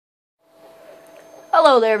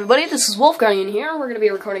Hello there everybody, this is Wolfgang here. We're going to be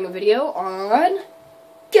recording a video on,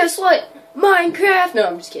 guess what, Minecraft! No,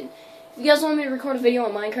 I'm just kidding. If you guys want me to record a video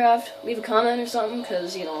on Minecraft, leave a comment or something,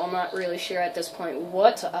 because, you know, I'm not really sure at this point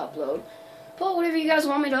what to upload. But whatever you guys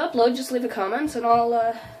want me to upload, just leave a comment and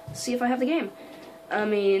I'll see if I have the game. I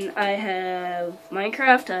mean, I have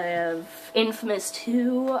Minecraft, I have Infamous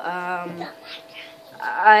 2,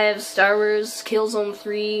 I have Star Wars, Killzone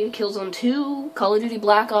 3, Killzone 2, Call of Duty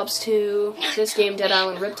Black Ops 2, this game, Dead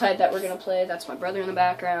Island Riptide, that we're going to play. That's my brother in the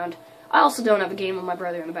background. I also don't have a game with my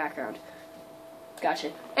brother in the background.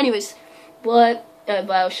 Gotcha. Anyways, but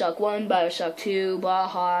Bioshock 1, Bioshock 2,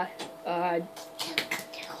 Baja,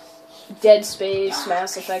 Dead Space,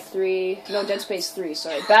 Mass Effect 3, no, Dead Space 3,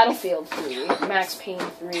 sorry, Battlefield 3, Max Payne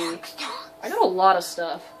 3. I got a lot of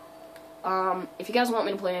stuff. If you guys want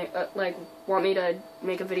me to play, want me to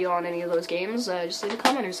make a video on any of those games, just leave a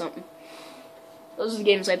comment or something. Those are the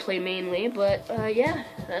games I play mainly, but, yeah,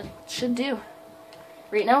 that should do.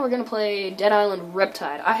 Right now we're gonna play Dead Island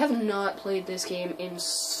Riptide. I have not played this game in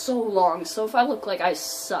so long, so if I look like I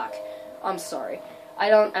suck, I'm sorry. I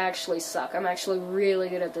don't actually suck. I'm actually really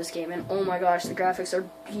good at this game, and oh my gosh, the graphics are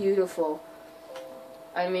beautiful.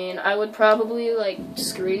 I mean, I would probably,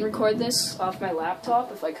 screen record this off my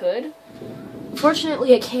laptop if I could.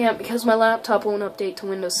 Fortunately, I can't because my laptop won't update to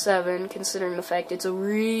Windows 7, considering the fact it's a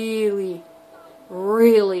really,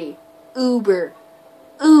 really uber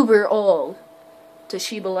old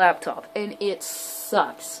Toshiba laptop, and it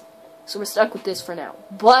sucks. So we're stuck with this for now.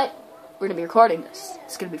 But, we're going to be recording this.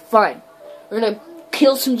 It's going to be fun. We're going to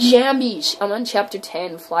kill some zombies. I'm on Chapter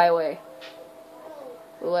 10, Fly Away.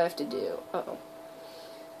 What do I have to do? Uh-oh.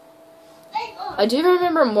 I do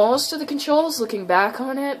remember most of the controls looking back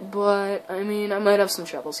on it, but, I mean, I might have some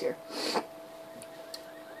troubles here.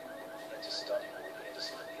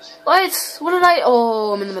 What? What did I...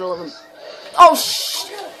 Oh, I'm in the middle of them. Oh, shh!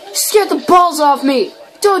 You scared the balls off me!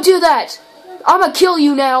 Don't do that! I'm gonna kill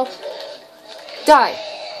you now! Die.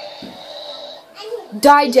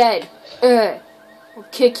 Die dead. I'll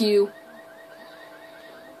kick you.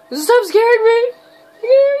 Stop scaring me!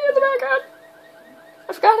 In the background.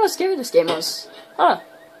 I forgot how scary this game was. Huh.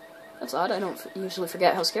 That's odd. I don't usually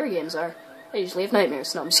forget how scary games are. I usually have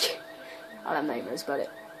nightmares. No, I'm just kidding. I don't have nightmares about it.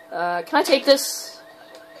 Can I take this?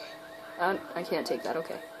 I can't take that.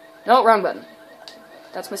 Okay. No, wrong button.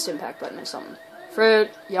 That's my Stimpack button or something. Fruit.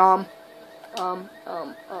 Yum.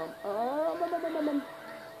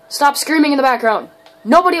 Stop screaming in the background.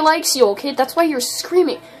 Nobody likes you, okay? That's why you're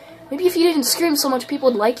screaming. Maybe if you didn't scream so much, people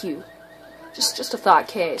would like you. Just a thought,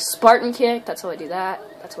 okay. Spartan kick, that's how I do that.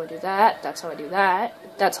 That's how I do that. That's how I do that.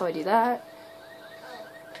 That's how I do that.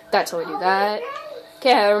 That's how I do that.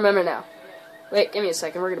 Okay, I remember now. Wait, give me a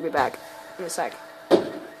second. We're gonna be back. Give me a sec.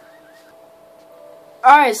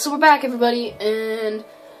 Alright, so we're back, everybody, and...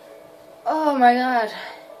 Oh my god.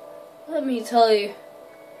 Let me tell you.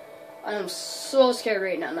 I am so scared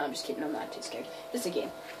right now. No, I'm just kidding. I'm not too scared. It's a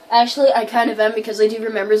game. Actually, I kind of am, because I do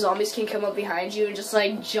remember zombies can come up behind you and just,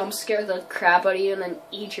 jump scare the crap out of you and then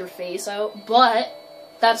eat your face out. But,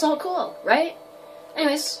 that's all cool, right?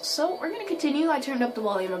 Anyways, so we're going to continue. I turned up the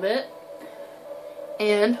volume a bit.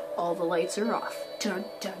 And all the lights are off. Dun,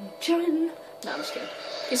 dun, dun. No, I'm just kidding.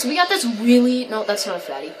 Okay, so we got this really... No, that's not a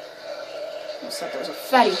fatty. I thought that was a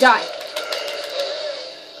fatty. Die!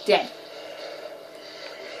 Dead.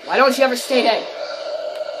 Why don't you ever stay dead?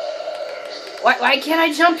 Why can't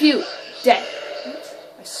I jump you? Dead.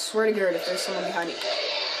 I swear to God, if there's someone behind me.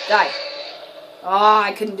 Die. Oh,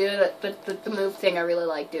 I couldn't do it, but the move thing I really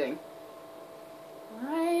like doing.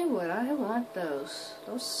 Why would I want those?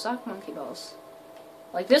 Those suck, monkey balls.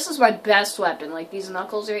 This is my best weapon. These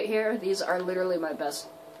knuckles right here, these are literally my best,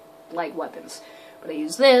 weapons. But I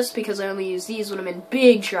use this because I only use these when I'm in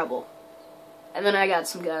big trouble. And then I got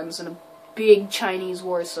some guns and a big Chinese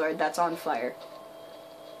war sword that's on fire.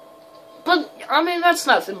 But, I mean, that's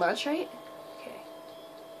nothing much, right? Okay.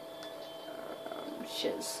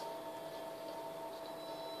 Shiz.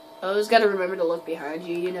 Always gotta remember to look behind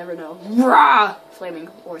you, you never know. Rah! Flaming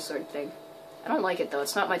war sword thing. I don't like it, though,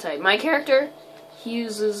 it's not my type. My character, he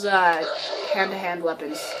uses, hand-to-hand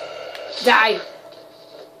weapons. Die!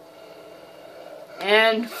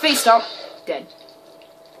 And face stomp. Dead.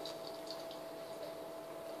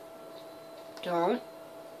 Don't.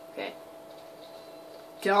 Okay.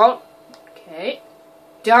 Don't. Okay.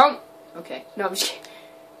 Don't. Okay. No, I'm just kidding.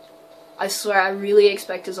 I swear, I really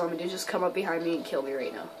expect a zombie to just come up behind me and kill me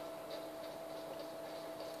right now.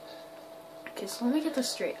 Okay, so let me get this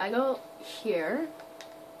straight. I go here.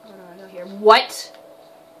 Oh no, I go here. What?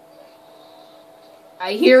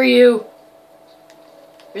 I hear you.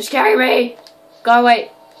 You're scaring me. Go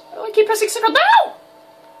away. Oh, I keep pressing circle. No!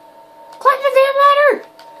 ladder!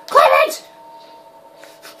 Climb it!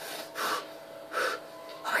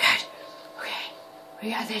 Oh god. Okay. We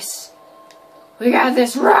got this. We got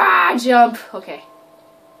this. Rah! Jump! Okay.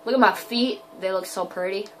 Look at my feet. They look so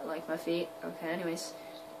pretty. I like my feet. Okay, anyways.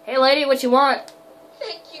 Hey lady, what you want?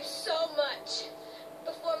 Thank you so much.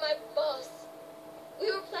 Before my boss,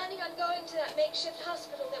 we were planning on going to that makeshift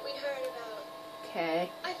hospital that we'd heard about. Okay.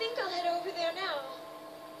 I think I'll head over there now.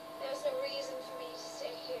 There's no reason for me to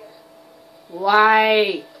stay here.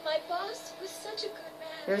 Why? My boss was such a good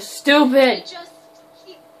man. You're stupid.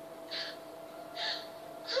 He...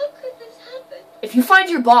 How could this happen? If you find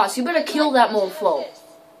your boss, you better kill that mofo.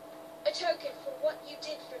 A token for what you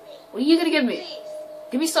did for me. What are you gonna give me? Please.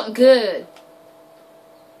 Give me something good.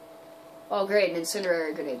 Oh great, an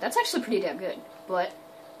incendiary grenade. That's actually pretty damn good. But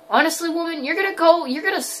honestly, woman, you're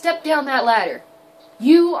gonna step down that ladder.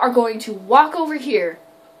 You are going to walk over here,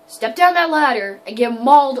 step down that ladder, and get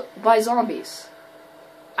mauled by zombies.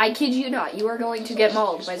 I kid you not, you are going to get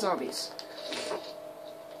mauled by zombies.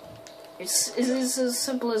 It's as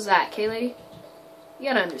simple as that, okay, lady? You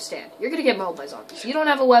gotta understand. You're gonna get mauled by zombies. You don't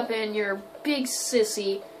have a weapon, you're a big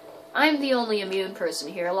sissy. I'm the only immune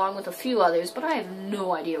person here, along with a few others, but I have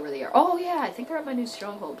no idea where they are. Oh yeah, I think they're at my new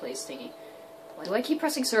stronghold place thingy. Why do I keep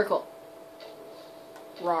pressing circle?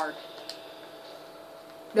 Rawr.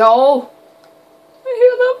 No! I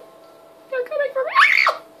hear them! They're coming for me!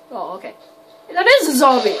 Ah! Oh, okay. That is a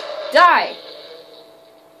zombie! Die!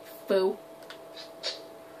 Boo.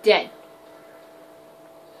 Dead.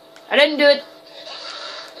 I didn't do it.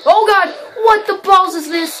 Oh god! What the balls is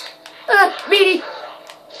this? Meaty!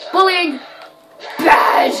 Bullying!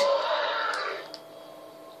 Bad!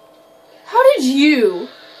 How did you?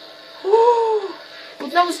 Well,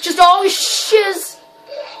 that was just all shiz!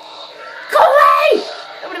 Go away!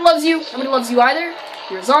 Nobody loves you. Nobody loves you either.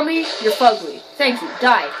 You're a zombie. You're fugly. Thank you.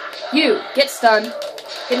 Die. You. Get stunned.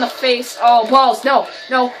 In the face. Oh, balls. No.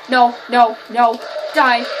 No. No. No. No.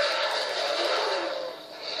 Die.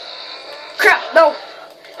 Crap. No.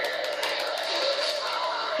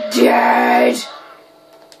 Dead.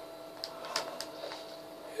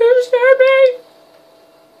 You scared me.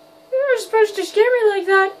 You were supposed to scare me like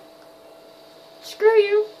that. Screw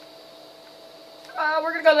you.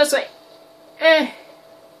 We're gonna go this way.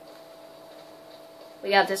 We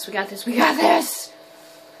got this, we got this, we got this!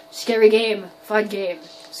 Scary game, fun game.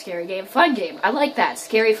 Scary game, fun game. I like that.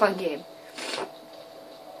 Scary, fun game.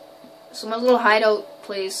 So my little hideout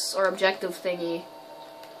place, or objective thingy.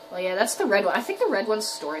 Well, yeah, that's the red one. I think the red one's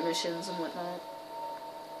story missions and whatnot.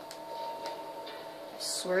 I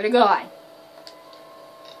swear to God.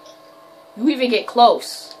 You even get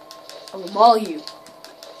close, I will maul you.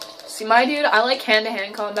 See, my dude, I like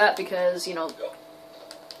hand-to-hand combat because, you know,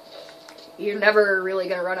 you're never really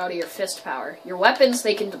going to run out of your fist power. Your weapons,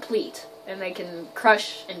 they can deplete, and they can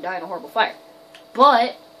crush and die in a horrible fire.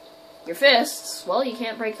 But, your fists, well, you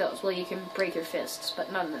can't break those. Well, you can break your fists,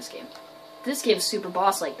 but not in this game. This game's super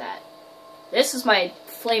boss like that. This is my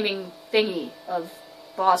flaming thingy of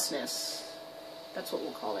bossness. That's what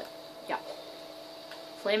we'll call it. Yeah.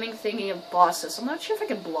 Flaming thingy of bossness. I'm not sure if I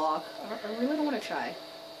can block. I really don't want to try.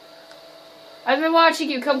 I've been watching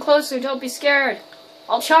you. Come closer. Don't be scared.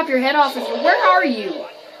 I'll chop your head off. Where are you?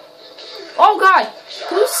 Oh God!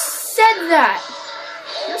 Who said that?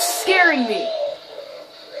 You're scaring me.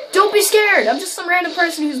 Don't be scared. I'm just some random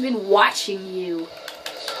person who's been watching you.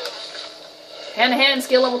 Hand to hand,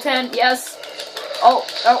 skill level 10. Yes. Oh,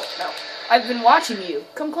 no. I've been watching you.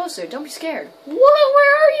 Come closer. Don't be scared. What?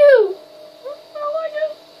 Where are you? I don't like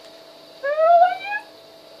it. I don't like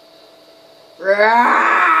it.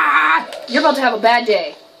 Rah! You're about to have a bad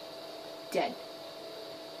day. Dead.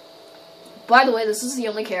 By the way, this is the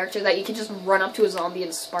only character that you can just run up to a zombie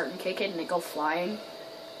and Spartan kick it and it go flying.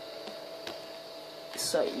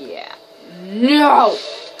 So, yeah. No!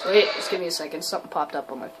 Wait, just give me a second. Something popped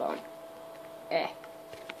up on my phone.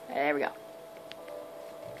 There we go.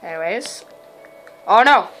 Anyways. Oh,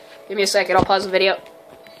 no! Give me a second. I'll pause the video.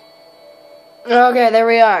 Okay, there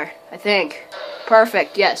we are. I think.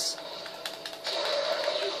 Perfect. Yes.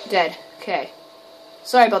 Dead. Okay.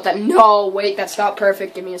 Sorry about that. No, wait, that's not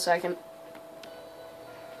perfect. Give me a second.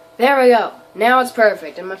 There we go. Now it's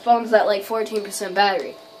perfect, and my phone's at like 14%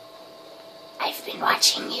 battery. I've been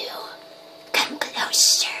watching you. Come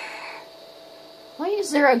closer. Why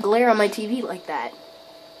is there a glare on my TV like that?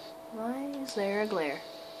 Why is there a glare?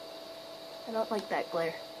 I don't like that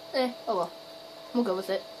glare. Oh well. We'll go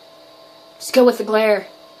with it. Just go with the glare.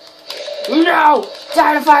 No!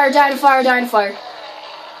 Die to fire, die to fire, die to fire.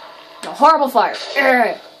 No, horrible fire.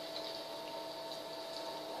 Urgh.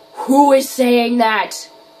 Who is saying that?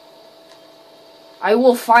 I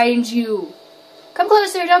will find you. Come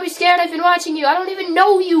closer, don't be scared, I've been watching you. I don't even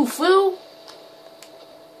know you, fool.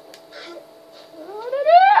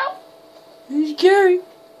 He's scary.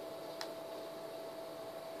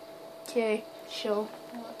 Okay, so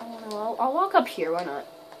I don't know. I'll walk up here. Why not?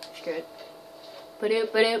 Screw it.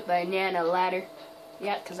 Ba-doop, banana ladder.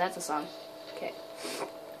 Yeah, because that's a song. Okay.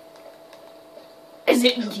 Is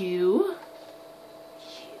it you?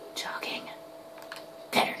 You talking?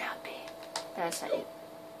 Better not be. That's not you.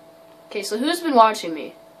 Okay, so who's been watching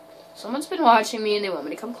me? Someone's been watching me and they want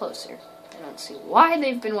me to come closer. I don't see why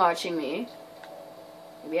they've been watching me.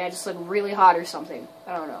 Maybe I just look really hot or something.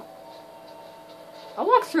 I don't know. I'll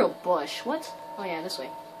walk through a bush. What? Oh yeah, this way.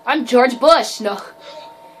 I'm George Bush! No.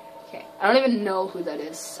 Okay, I don't even know who that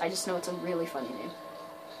is. I just know it's a really funny name.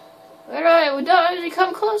 Alright,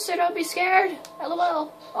 come closer, don't be scared.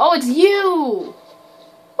 LOL. Oh, it's you!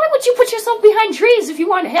 Why would you put yourself behind trees if you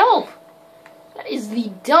want help? That is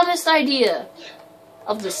the dumbest idea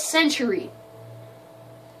of the century.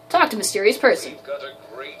 Talk to mysterious person. We've got a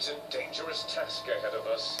great and dangerous task ahead of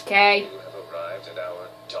us. Okay. You have arrived at our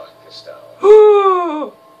darkest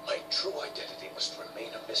hour. My true identity must remain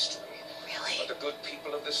a mystery. Really? But the good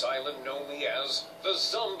people of this island know me as the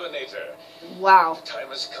Zombinator. Wow. The time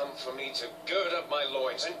has come for me to gird up my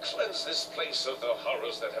loins and cleanse this place of the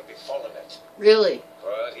horrors that have befallen it. Really?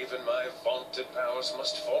 But even my vaunted powers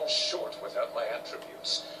must fall short without my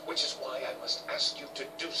attributes, which is why I must ask you to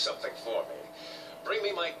do something for me. Bring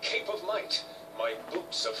me my cape of might, my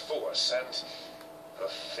boots of force, and a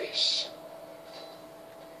fish.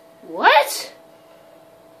 What?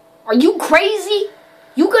 Are you crazy?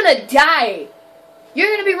 You're gonna die.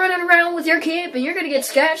 You're gonna be running around with your cape and you're gonna get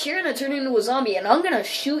scratched, you're gonna turn into a zombie, and I'm gonna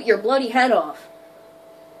shoot your bloody head off.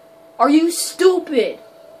 Are you stupid?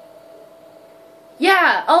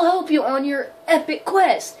 Yeah, I'll help you on your epic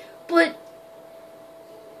quest, but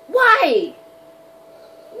why?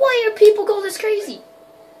 Why do people go this crazy?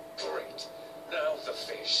 Great. Now the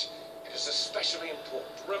fish. It is especially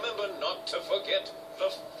important. Remember not to forget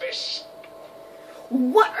the fish.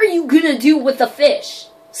 What are you gonna do with the fish?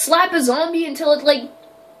 Slap a zombie until it, like,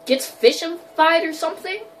 gets fishified or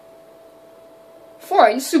something?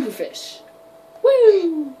 Fine, superfish.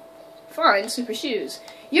 Woo! Fine, super shoes.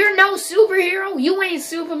 You're no superhero. You ain't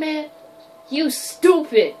Superman. You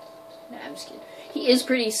stupid. Nah, I'm just kidding. He is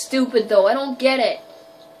pretty stupid, though. I don't get it.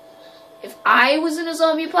 If I was in a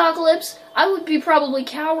zombie apocalypse, I would be probably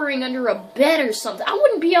cowering under a bed or something. I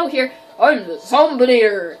wouldn't be out here, I'm the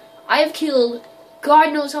Zombinator. I have killed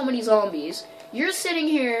God knows how many zombies. You're sitting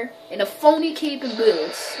here in a phony cape and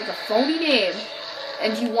boots with a phony name,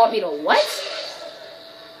 and you want me to what?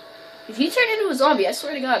 If you turn into a zombie, I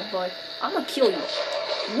swear to God, boy, I'm gonna kill you.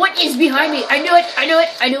 What is behind me? I knew it, I knew it,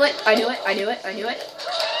 I knew it, I knew it, I knew it, I knew it.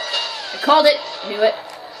 I called it, I knew it.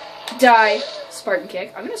 Die. Spartan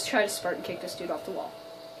kick. I'm gonna try to Spartan kick this dude off the wall.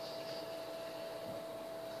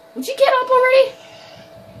 Would you get up already?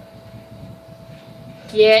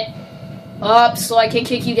 Get up so I can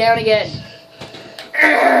kick you down again.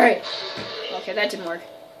 Okay, that didn't work.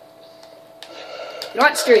 You know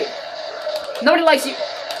what? Screw you. Nobody likes you.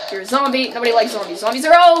 You're a zombie. Nobody likes zombies. Zombies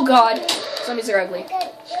are, oh god. Zombies are ugly.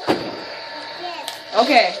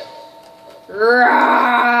 Okay.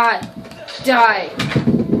 Die.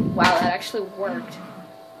 Wow, that actually worked.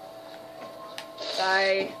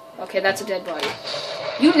 Die. Okay, that's a dead body.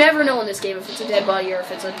 You never know in this game if it's a dead body or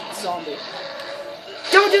if it's a zombie.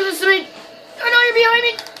 Don't do this to me! I know you're behind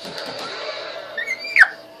me!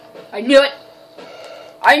 I knew it!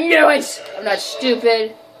 I knew it! I'm not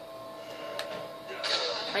stupid.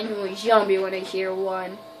 I knew a zombie when I hear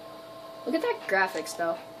one. Look at that graphics,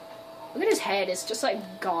 though. Look at his head, it's just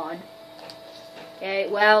like gone. Okay,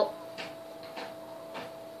 well.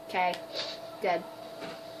 Okay, dead.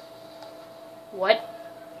 What?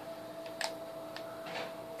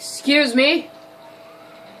 Excuse me?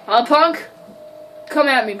 Huh, punk? Come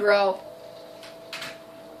at me, bro.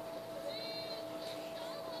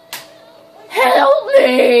 Help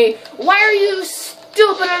me! Why are you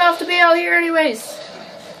stupid enough to be out here anyways?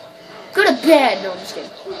 Go to bed. No, I'm just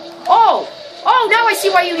kidding. Oh! Oh, now I see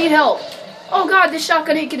why you need help. Oh god, this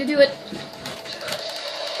shotgun ain't gonna do it.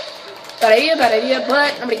 Bad idea,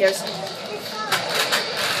 but nobody cares.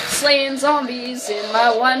 Slaying zombies in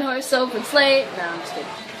my one-horse open sleigh. No, I'm just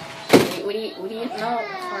kidding. What do you, no,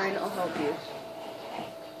 fine, I'll help you.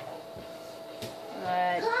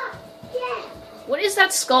 What is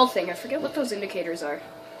that skull thing? I forget what those indicators are.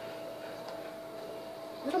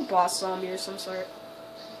 Is it a boss zombie or some sort?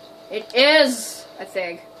 It is, I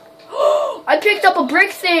think. I picked up a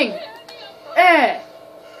brick thing! Eh!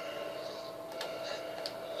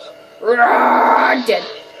 Dead.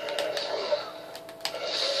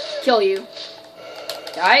 Kill you.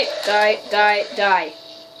 Die, die, die, die.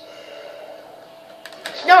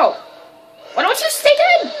 No! Why don't you stay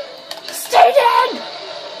dead? Stay dead!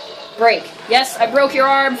 Break. Yes, I broke your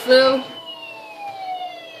arm, Foo.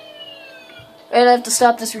 And I have to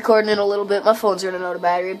stop this recording in a little bit. My phone's running out of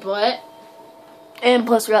battery, but... And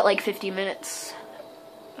plus we're at like 50 minutes.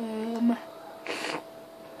 Get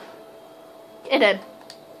in.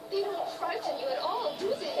 They don't frighten you at all,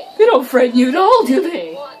 do they? They don't frighten you at all, do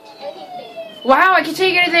they? Want anything. Wow, I can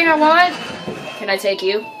take anything I want. Can I take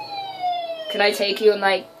you? Can I take you and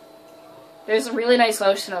like... There's a really nice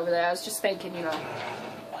ocean over there. I was just thinking, you know...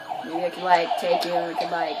 Maybe I could like take you and we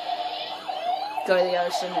could like... Go to the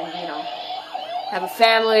ocean and, you know... Have a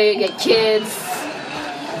family, get kids.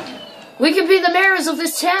 We could be the mayors of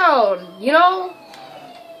this town, you know?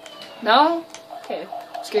 No? Okay,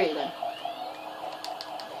 screw you then.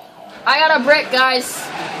 I got a brick, guys.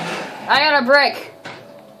 I got a brick.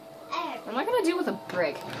 What am I gonna do with a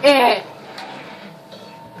brick? Eh.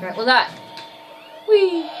 Alright, well that.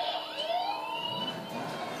 Whee.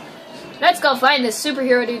 Let's go find this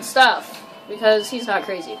superhero dude stuff. Because he's not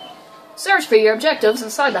crazy. Search for your objectives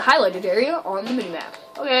inside the highlighted area on the minimap.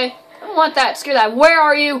 Okay, I don't want that. Screw that. Where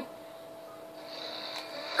are you?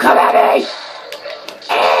 Come at me!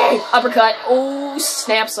 Hey! Uppercut. Oh,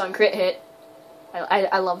 snaps on crit hit.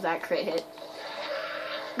 I love that crit hit.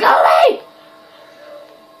 Go away!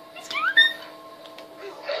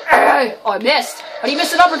 Oh, I missed. How do you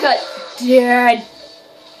miss an uppercut? Dead.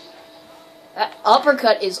 That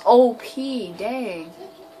uppercut is OP. Dang.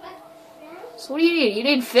 So what do you need? You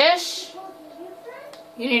need fish?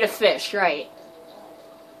 You need a fish, right.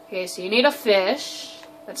 Okay, so you need a fish.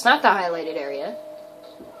 That's not the highlighted area.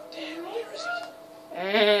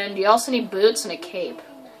 And you also need boots and a cape.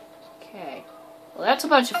 Okay. Well, that's a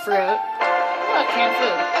bunch of fruit. Look, canned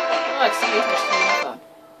food. Look, somebody touched me on the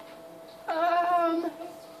phone.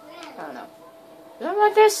 I don't know. Do I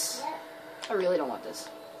want this? I really don't want this.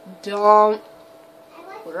 Don't.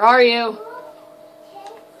 Where are you?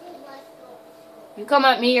 You come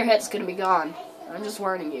at me, your head's gonna be gone. I'm just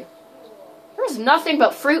warning you. There's nothing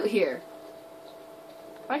but fruit here.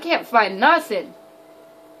 I can't find nothing.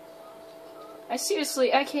 I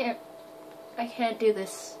seriously, I can't do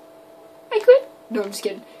this. I could. No, I'm just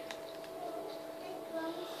kidding.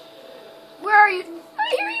 Where are you?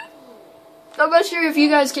 I hear you. I'm not sure if you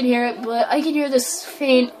guys can hear it, but I can hear this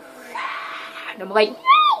faint. And I'm like,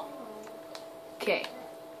 okay.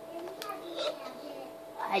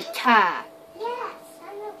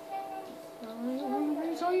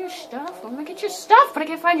 Where's all your stuff? I want to get your stuff, but I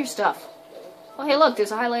can't find your stuff. Oh, hey, look,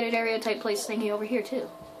 there's a highlighted area type place thingy over here, too.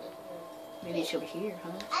 Maybe it's over here,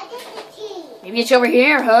 huh? Maybe it's over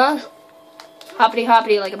here, huh? Hoppity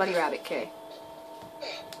hoppity like a bunny rabbit, okay.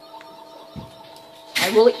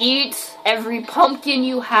 I will eat every pumpkin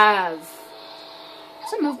you have.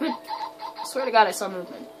 Is that movement? I swear to God, I saw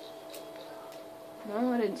movement.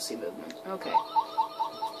 No, I didn't see movement. Okay.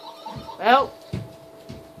 Well.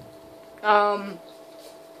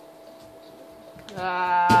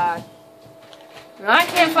 I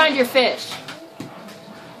can't find your fish.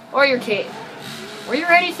 Or your cape. Or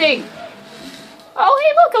your anything. Oh,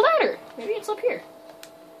 hey, look, a ladder. Maybe it's up here.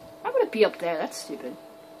 Why would it be up there? That's stupid.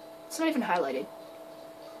 It's not even highlighted.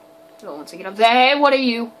 Oh, once I get up there, hey, what are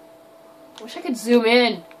you? I wish I could zoom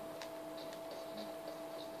in.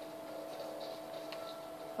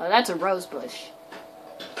 Oh, that's a rose bush.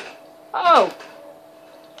 Oh.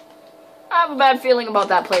 I have a bad feeling about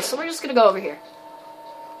that place, so we're just gonna go over here.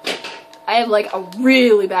 I have, like, a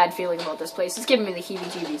really bad feeling about this place. It's giving me the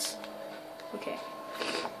heebie-jeebies. Okay.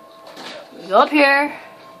 We go up here.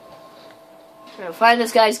 We're gonna find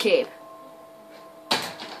this guy's cape.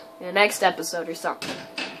 In the next episode or something.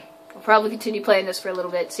 I'll probably continue playing this for a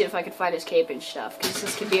little bit, see if I can find his cape and stuff, because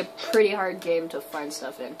this can be a pretty hard game to find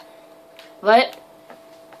stuff in. But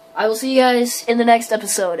I will see you guys in the next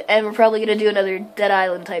episode, and we're probably gonna do another Dead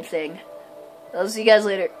Island type thing. I'll see you guys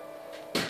later.